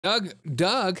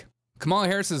Doug, Kamala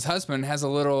Harris's husband, has a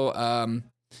little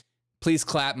please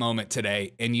clap moment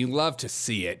today, and you love to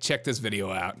see it. Check this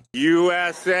video out.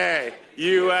 USA,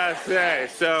 USA.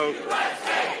 So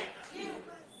USA.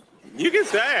 You can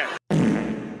say it.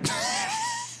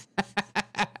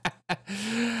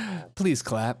 Please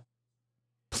clap.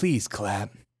 Please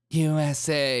clap.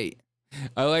 USA.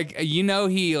 I like, you know,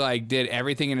 he like did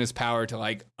everything in his power to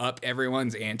like up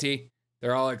everyone's ante.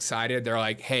 They're all excited. They're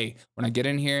like, hey, when I get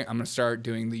in here, I'm going to start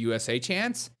doing the USA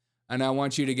chants, and I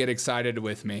want you to get excited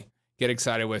with me. Get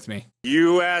excited with me.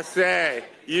 USA,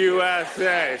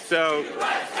 USA. So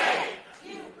USA.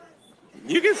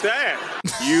 You can say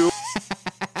it.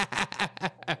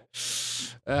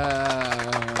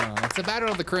 It's a battle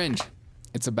of the cringe.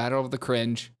 It's a battle of the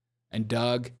cringe, and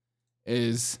Doug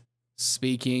is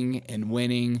speaking and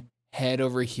winning head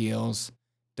over heels.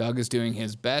 Doug is doing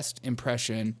his best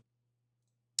impression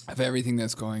of everything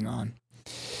that's going on.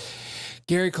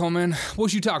 Gary Coleman,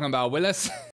 what you talking about, Willis?